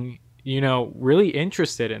being really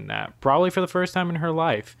interested in that, probably for the first time in her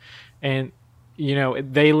life, and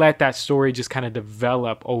they let that story just kind of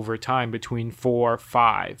develop over time between 4,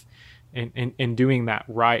 5. And doing that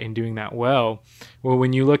right and doing that well. Well,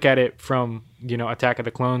 when you look at it from, Attack of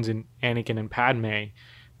the Clones and Anakin and Padme,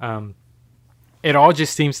 it all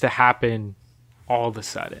just seems to happen all of a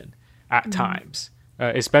sudden at times,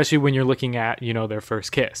 especially when you're looking at, their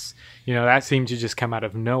first kiss. That seemed to just come out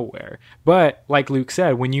of nowhere. But like Luke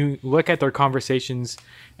said, when you look at their conversations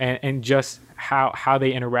and just how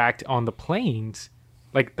they interact on the planes,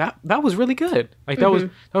 Like that was really good. Like that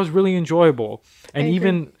was really enjoyable. And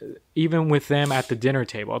even with them at the dinner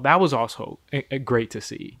table, that was also great to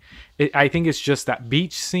see. I think it's just that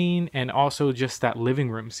beach scene and also just that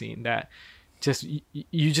living room scene that just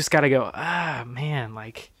you just got to go, man,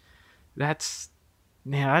 like that's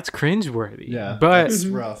cringeworthy. Yeah, but that's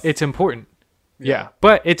rough. it's important. Yeah,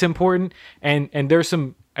 but it's important. And there's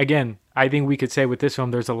some, again, I think we could say with this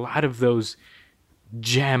film, there's a lot of those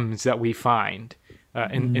gems that we find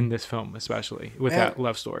in this film, especially with that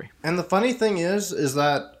love story. And the funny thing is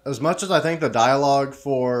that as much as I think the dialogue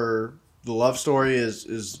for the love story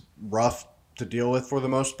is rough to deal with for the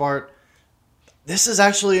most part, this is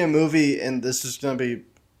actually a movie, and this is going to be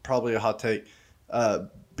probably a hot take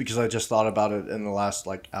because I just thought about it in the last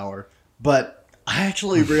hour. But I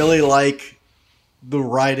actually really like the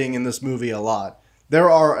writing in this movie a lot. There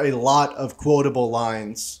are a lot of quotable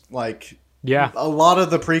lines, a lot of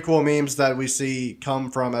the prequel memes that we see come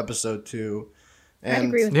from episode 2. And I'd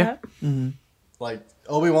agree with that. Mm-hmm.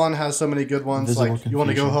 Obi-Wan has so many good ones, Visible you want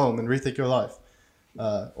to go confusion. home and rethink your life.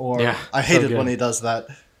 I so hate it good. when he does that.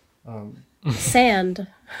 Sand.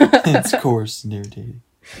 It's coarse and irritating.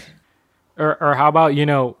 Or how about,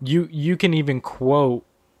 you can even quote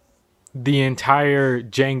the entire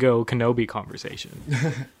Django Kenobi conversation.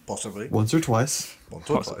 Possibly. Once or twice. Once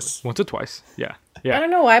or twice. Once or twice. Yeah. I don't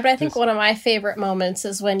know why, but I think one of my favorite moments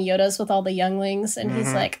is when Yoda's with all the younglings and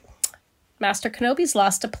he's like, Master Kenobi's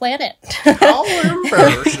lost a planet. How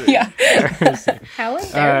embarrassing. Yeah. How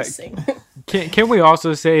embarrassing. Can we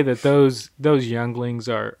also say that those younglings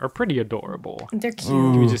are pretty adorable? They're cute.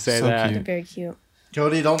 Ooh, Can we just say so that? cute. They're very cute.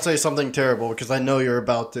 Cody, don't say something terrible because I know you're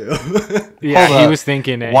about to. Yeah, Hold he up. was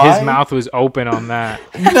thinking it. Why? His mouth was open on that.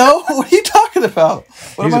 No, what are you talking about?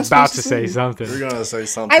 What He am I was about supposed to say something. You're going to say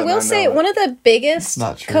something. I will say one of the biggest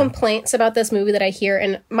not true. complaints about this movie that I hear,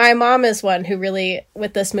 and my mom is one who really,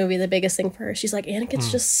 with this movie, the biggest thing for her, she's like,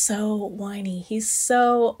 Anakin's just so whiny. He's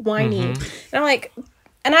so whiny. And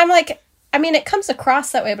I'm like, I mean, it comes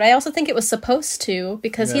across that way, but I also think it was supposed to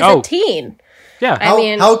because he's a teen. Yeah.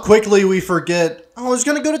 How quickly we forget, I was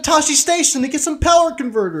going to go to Tashi Station to get some power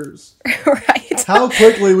converters. Right. How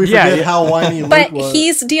quickly we forget how whiny Luke But was.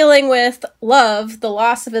 he's dealing with love, the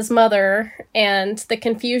loss of his mother, and the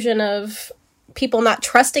confusion of people not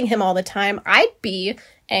trusting him all the time. I'd be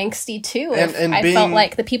angsty too if And I being- felt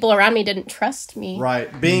like the people around me didn't trust me.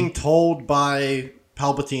 Right. Being told by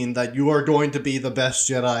Palpatine that you are going to be the best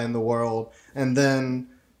Jedi in the world, and then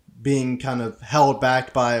being kind of held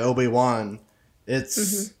back by Obi-Wan.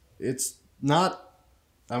 It's not...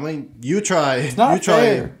 I mean, you try not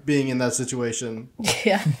fair. being in that situation.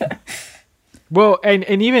 Yeah. Well, and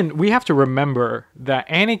even we have to remember that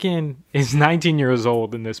Anakin is 19 years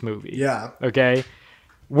old in this movie. Yeah. Okay.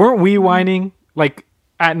 Weren't we whining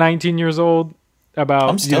at 19 years old about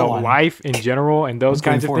I'm still whining. life in general and those I'm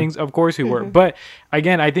kinds of 24. things? Of course we were. But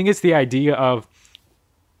again, I think it's the idea of,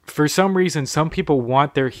 for some reason, some people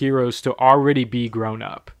want their heroes to already be grown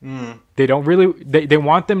up. They don't really, they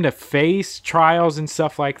want them to face trials and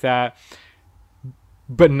stuff like that,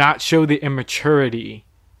 but not show the immaturity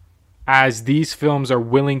as these films are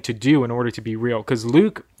willing to do in order to be real. Because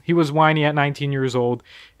Luke, he was whiny at 19 years old,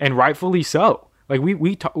 and rightfully so. Like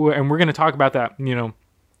we talk, and we're going to talk about that, when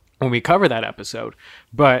we cover that episode.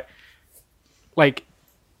 But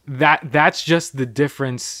that's just the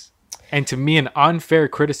difference. And to me, an unfair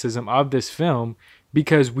criticism of this film,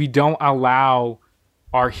 because we don't allow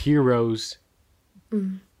our heroes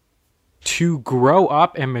to grow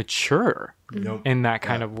up and mature in that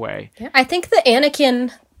kind of way. Yeah, I think the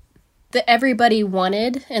Anakin that everybody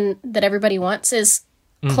wanted and that everybody wants is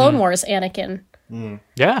Clone Wars Anakin.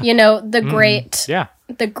 Yeah.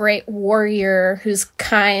 The great warrior who's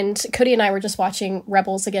kind. Cody and I were just watching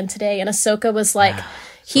Rebels again today, and Ahsoka was like,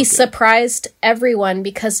 he surprised everyone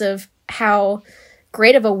because of how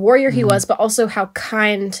great of a warrior he was, but also how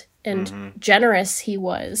kind and generous he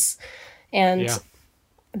was. And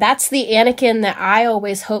that's the Anakin that I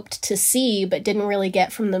always hoped to see, but didn't really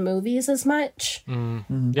get from the movies as much. We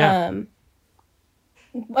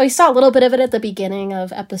saw a little bit of it at the beginning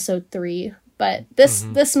of episode 3, but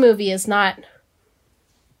this movie is not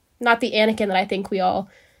the Anakin that I think we all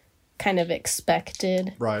kind of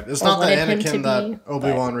expected. Right. It's or not the wanted him to Anakin that be,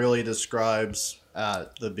 Obi-Wan really describes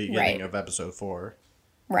at the beginning Right. of episode 4.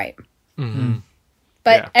 Right. But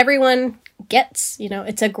Yeah. everyone gets,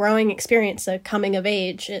 it's a growing experience, a coming of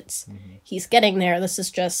age. It's he's getting there. This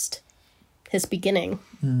is just his beginning.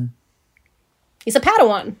 He's a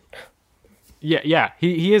Padawan. Yeah.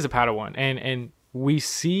 He is a Padawan. And we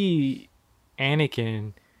see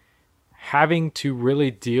Anakin having to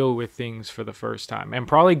really deal with things for the first time and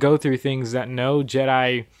probably go through things that no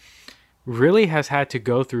Jedi really has had to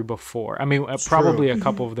go through before. I mean, probably a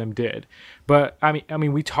couple of them did, but I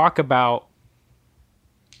mean, we talk about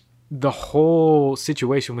the whole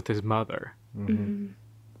situation with his mother.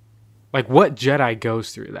 Like, what Jedi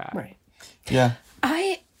goes through that? Right. Yeah.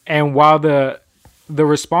 And while the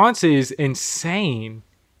response is insane,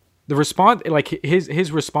 the response, like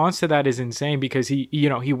his response to that is insane because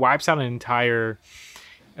he wipes out an entire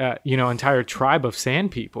tribe of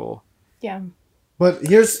sand people. Yeah. But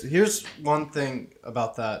here's one thing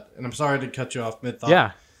about that, and I'm sorry to cut you off mid-thought.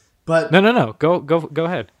 Yeah. But No. Go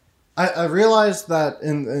ahead. I realized that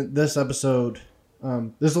in this episode,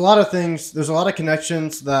 there's a lot of things, there's a lot of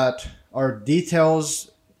connections that are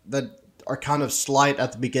details that are kind of slight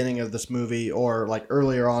at the beginning of this movie or like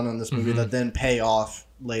earlier on in this movie that then pay off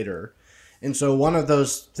later. And so one of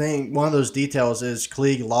those details is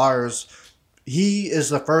Klieg Lars. He is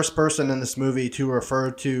the first person in this movie to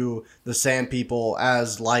refer to the sand people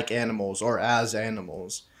as like animals or as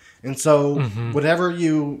animals. And so whenever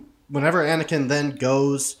Anakin then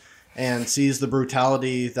goes and sees the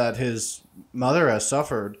brutality that his mother has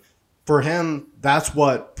suffered, for him, that's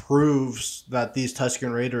what proves that these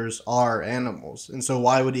Tusken Raiders are animals. And so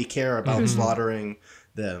why would he care about slaughtering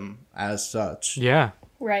them as such? Yeah.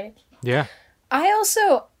 Right. Yeah.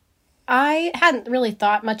 I hadn't really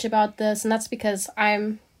thought much about this, and that's because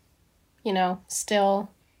I'm, still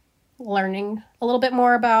learning a little bit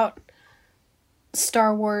more about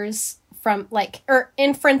Star Wars from,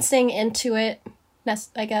 inferencing into it,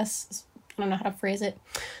 I guess. I don't know how to phrase it.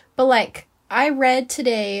 But, I read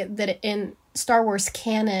today that in Star Wars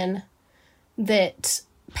canon that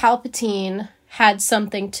Palpatine had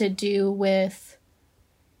something to do with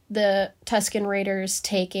the Tusken Raiders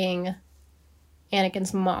taking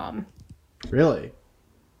Anakin's mom. Really?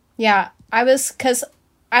 Yeah, because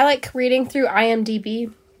I like reading through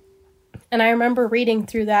IMDb, and I remember reading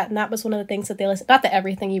through that, and that was one of the things that they listed. Not that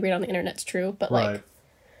everything you read on the internet's true, but Right.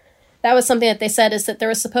 that was something that they said is that there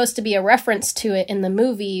was supposed to be a reference to it in the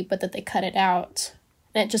movie, but that they cut it out.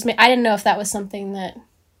 And it just I didn't know if that was something that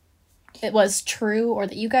it was true or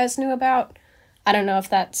that you guys knew about. I don't know if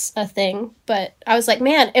that's a thing, but I was like,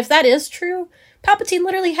 man, if that is true, Palpatine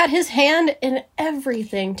literally had his hand in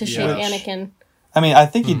everything to shape Anakin. I mean, I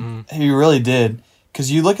think he really did,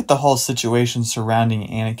 because you look at the whole situation surrounding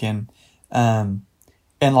Anakin, and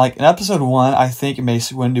in episode 1, I think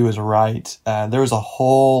Mace Windu is right. There was a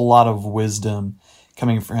whole lot of wisdom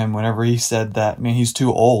coming from him whenever he said that, man, he's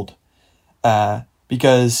too old.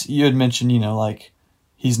 Because you had mentioned,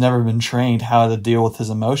 he's never been trained how to deal with his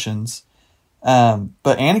emotions. But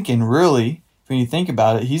Anakin, really, when you think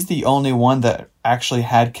about it, he's the only one that actually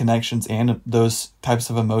had connections and those types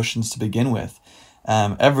of emotions to begin with.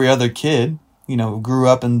 Every other kid, grew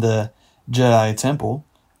up in the Jedi Temple,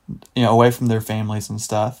 away from their families and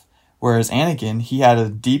stuff. Whereas Anakin, he had a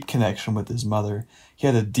deep connection with his mother. He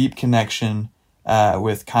had a deep connection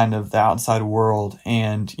with kind of the outside world,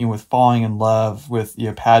 and with falling in love with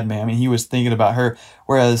Padme. I mean, he was thinking about her.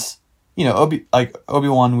 Whereas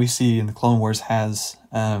Obi-Wan, we see in the Clone Wars has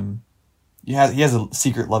he has a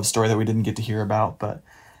secret love story that we didn't get to hear about. But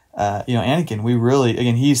Anakin, we really,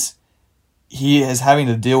 again, he is having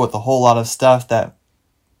to deal with a whole lot of stuff that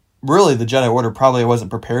really the Jedi Order probably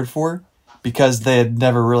wasn't prepared for, because they had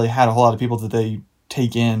never really had a whole lot of people that they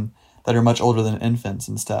take in that are much older than infants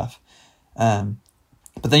and stuff. But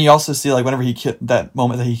then you also see, whenever that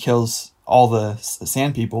moment that he kills all the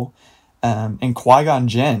sand people, and Qui-Gon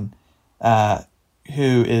Jinn,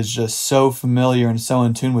 who is just so familiar and so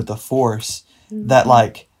in tune with the Force,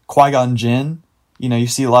 that Qui-Gon Jinn, you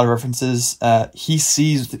see a lot of references. He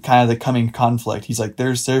sees the coming conflict. He's like,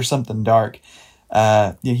 there's something dark.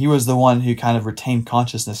 He was the one who kind of retained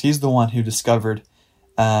consciousness. He's the one who discovered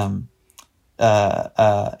Anakin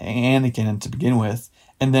to begin with.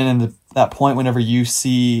 And then in that point, whenever you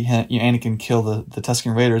see Anakin kill the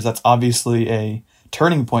Tusken Raiders, that's obviously a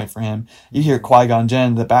turning point for him. You hear Qui-Gon Jinn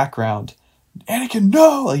in the background, Anakin,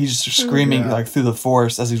 no! He's just screaming through the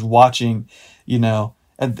Force as he's watching, And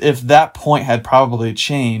if that point had probably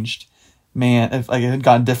changed, man, if it had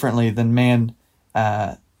gone differently, then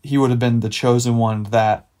he would have been the chosen one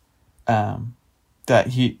that Qui-Gon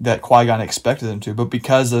expected him to. But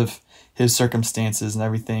because of his circumstances and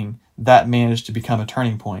everything, that managed to become a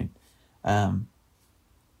turning point,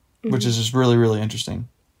 which is just really, really interesting.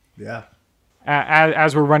 Yeah.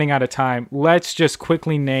 As we're running out of time, let's just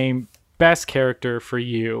quickly name best character for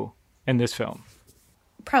you in this film.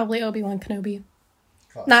 Probably Obi-Wan Kenobi.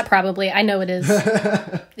 Not probably. I know it is.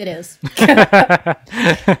 It is.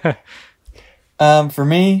 For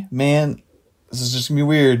me, man, this is just gonna be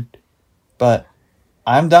weird, but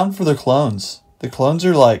I'm down for the clones. The clones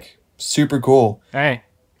are like super cool. Hey,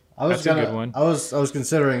 That's a good one. I was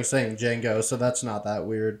considering saying Django, so that's not that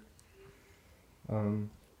weird.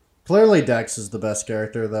 Clearly, Dex is the best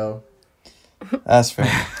character, though. That's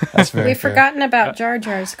fair. That's very We've fair. forgotten about Jar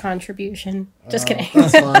Jar's contribution. Just kidding.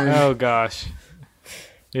 That's fine. Oh gosh,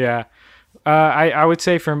 yeah. I would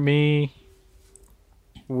say for me,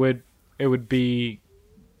 it's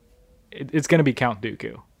gonna be Count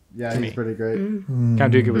Dooku. Yeah, to he's me. pretty great.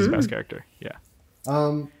 Count Dooku was the best character. Yeah.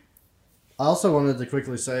 I also wanted to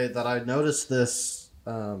quickly say that I noticed this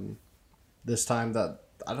this time that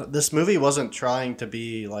this movie wasn't trying to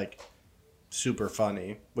be like super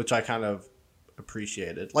funny, which I kind of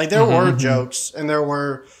appreciated. Like there were jokes and there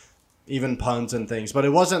were even puns and things, but it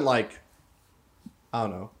wasn't like, I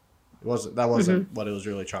don't know, that wasn't what it was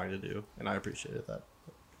really trying to do, and I appreciated that.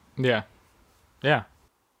 Yeah. Yeah.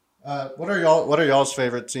 What are y'all's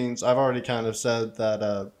favorite scenes? I've already kind of said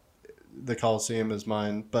that the Coliseum is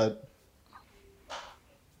mine, but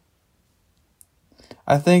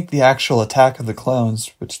I think the actual Attack of the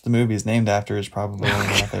Clones, which the movie is named after, is probably one of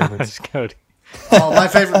my favorites. Cody.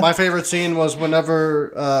 my favorite scene was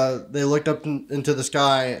whenever they looked up into the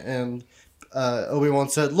sky and Obi-Wan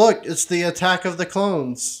said, "Look, it's the Attack of the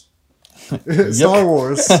Clones." Star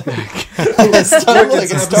Wars. It's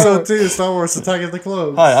Episode 2, Star Wars Attack of the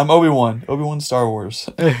Clones. Hi, I'm Obi-Wan. Obi-Wan Star Wars.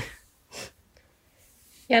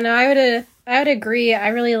 Yeah, no, I would agree. I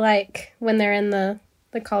really like when they're in the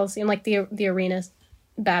Coliseum, like the arena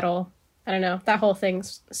battle. I don't know. That whole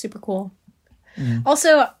thing's super cool.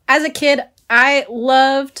 Also, as a kid, I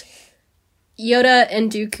loved Yoda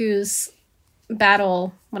and Dooku's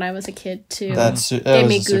battle when I was a kid too. That Gave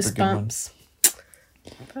me was a super good one. goosebumps.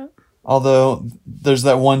 Although there's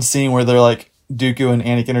that one scene where they're like Dooku and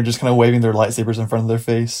Anakin are just kind of waving their lightsabers in front of their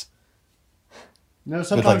face. No,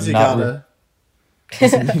 sometimes you not gotta.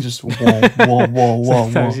 You just whoa.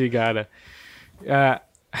 Sometimes you gotta.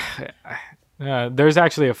 There's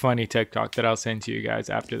actually a funny TikTok that I'll send to you guys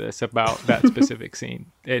after this about that specific scene.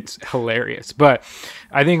 It's hilarious. But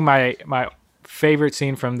I think my favorite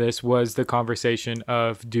scene from this was the conversation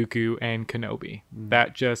of Dooku and Kenobi.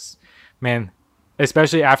 That just, man,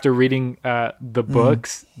 especially after reading the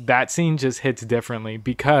books, that scene just hits differently,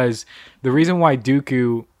 because the reason why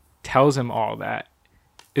Dooku tells him all that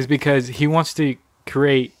is because he wants to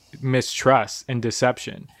create mistrust and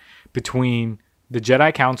deception between the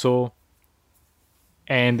Jedi Council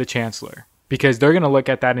and the Chancellor, because they're going to look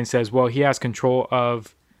at that and says, well, he has control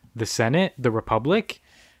of the Senate, the Republic.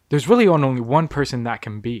 There's really only one person that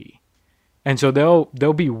can be. And so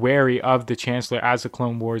they'll be wary of the Chancellor as the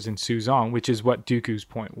Clone Wars ensues on, which is what Dooku's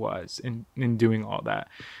point was in doing all that.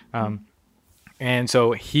 And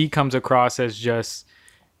so he comes across as just,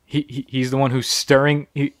 he's the one who's stirring,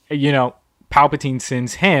 Palpatine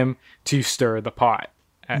sends him to stir the pot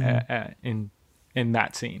in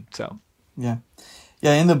that scene. So, Yeah,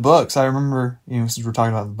 in the books, I remember, since we're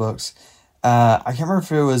talking about the books, I can't remember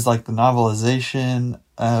if it was like the novelization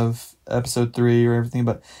of Episode 3 or everything,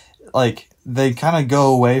 but like they kind of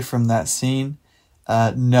go away from that scene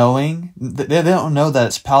knowing, they don't know that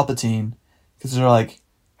it's Palpatine, because they're like,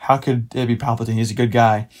 how could it be Palpatine? He's a good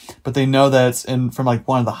guy. But they know that it's from like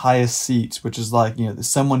one of the highest seats, which is like,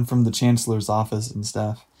 someone from the Chancellor's office and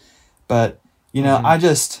stuff. But,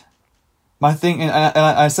 my thing, and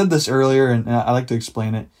I said this earlier, and I like to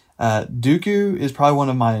explain it. Dooku is probably one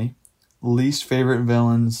of my least favorite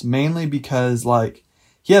villains, mainly because like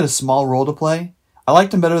he had a small role to play. I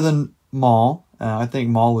liked him better than Maul. I think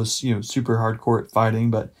Maul was super hardcore at fighting,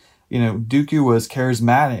 but Dooku was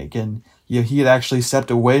charismatic, and he had actually stepped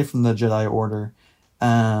away from the Jedi Order,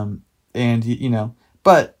 and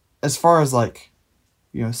but as far as like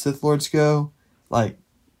Sith Lords go, like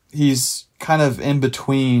he's kind of in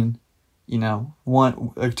between.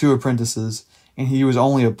 Two apprentices, and he was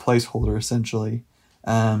only a placeholder essentially,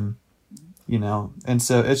 and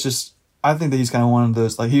so it's just, I think that he's kind of one of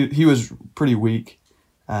those, like he was pretty weak,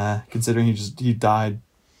 considering he died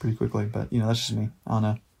pretty quickly, but that's just me. I don't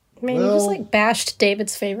know. I mean, you just like bashed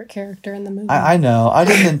David's favorite character in the movie. I know. I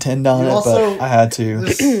didn't intend on it, also, but I had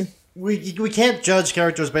to. We can't judge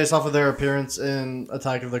characters based off of their appearance in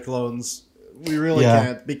Attack of the Clones. We really Yeah.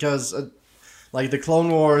 can't, because like the Clone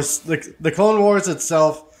Wars, the Clone Wars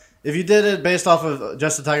itself, if you did it based off of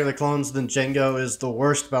just Attack of the Clones, then Jango is the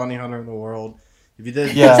worst bounty hunter in the world. If you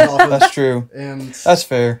did it based off of, that's true. And That's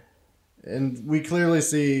fair. And we clearly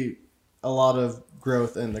see a lot of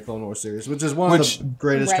growth in the Clone Wars series, which is one of the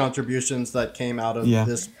greatest contributions that came out of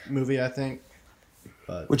this movie, I think.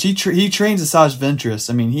 Which he trains Asajj Ventress.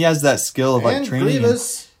 I mean, he has that skill of like and training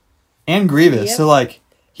Grievous. and Grievous. Yep. So like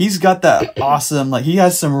he's got that awesome. Like he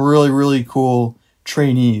has some really really cool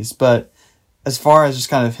trainees, but as far as just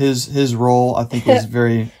kind of his role, I think was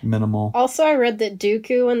very minimal. Also, I read that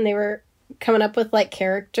Dooku, when they were coming up with like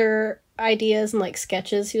character ideas and like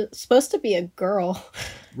sketches, he was supposed to be a girl.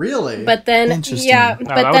 Really? But then, Interesting. yeah, Oh, but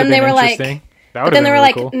that then would've they been were like, interesting. That but would've then they been were really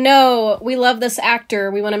like, cool. no, we love this actor.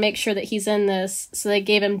 We want to make sure that he's in this. So they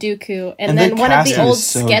gave him Dooku. And And then the one of the casting old is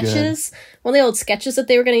so one of the old sketches that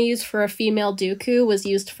they were going to use for a female Dooku was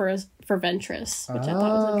used for Ventress, which I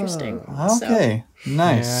thought was interesting. Okay,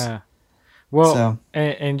 nice. Yeah. Well, So-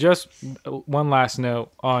 and just one last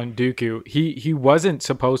note on Dooku. He wasn't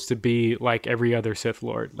supposed to be like every other Sith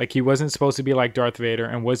Lord. Like, he wasn't supposed to be like Darth Vader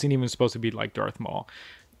and wasn't even supposed to be like Darth Maul.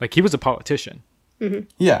 Like, he was a politician.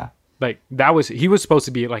 Yeah. Like, he was supposed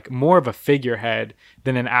to be like more of a figurehead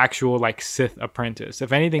than an actual like Sith apprentice.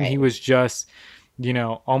 If anything, he Right. was just,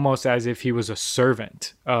 almost as if he was a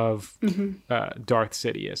servant of Darth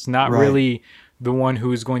Sidious, not Right. really the one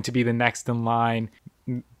who is going to be the next in line.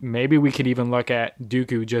 Maybe we could even look at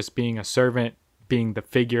Dooku just being a servant, being the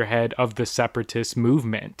figurehead of the separatist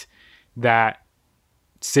movement that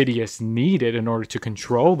Sidious needed in order to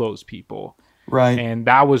control those people. Right. And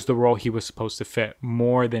that was the role he was supposed to fit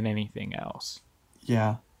more than anything else.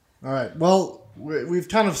 Yeah. All right. Well, we've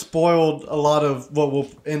kind of spoiled a lot of what we'll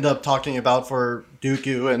end up talking about for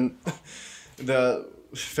Dooku and the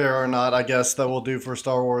fair or not, I guess, that we'll do for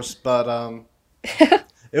Star Wars. But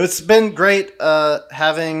it's been great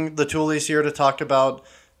having the Tooleys here to talk about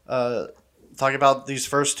these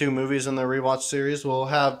first two movies in the Rewatch series. We'll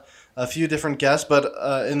have a few different guests, but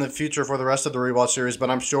in the future for the rest of the Rewatch series. But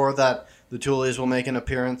I'm sure that the Tooleys will make an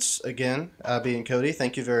appearance again. Abby and Cody,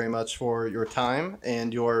 thank you very much for your time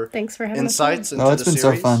and your Thanks for having insights into No, it's the been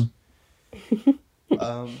series. so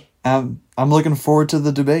fun. I'm looking forward to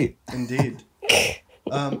the debate. Indeed.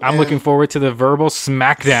 I'm looking forward to the verbal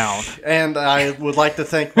smackdown. And I would like to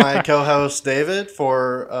thank my co-host David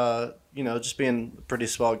for just being a pretty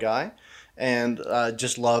swell guy, and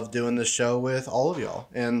just love doing this show with all of y'all.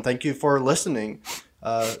 And thank you for listening.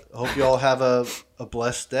 Hope you all have a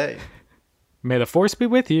blessed day. May the force be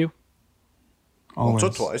with you. Always.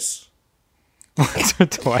 Once or twice. Once or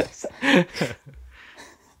twice.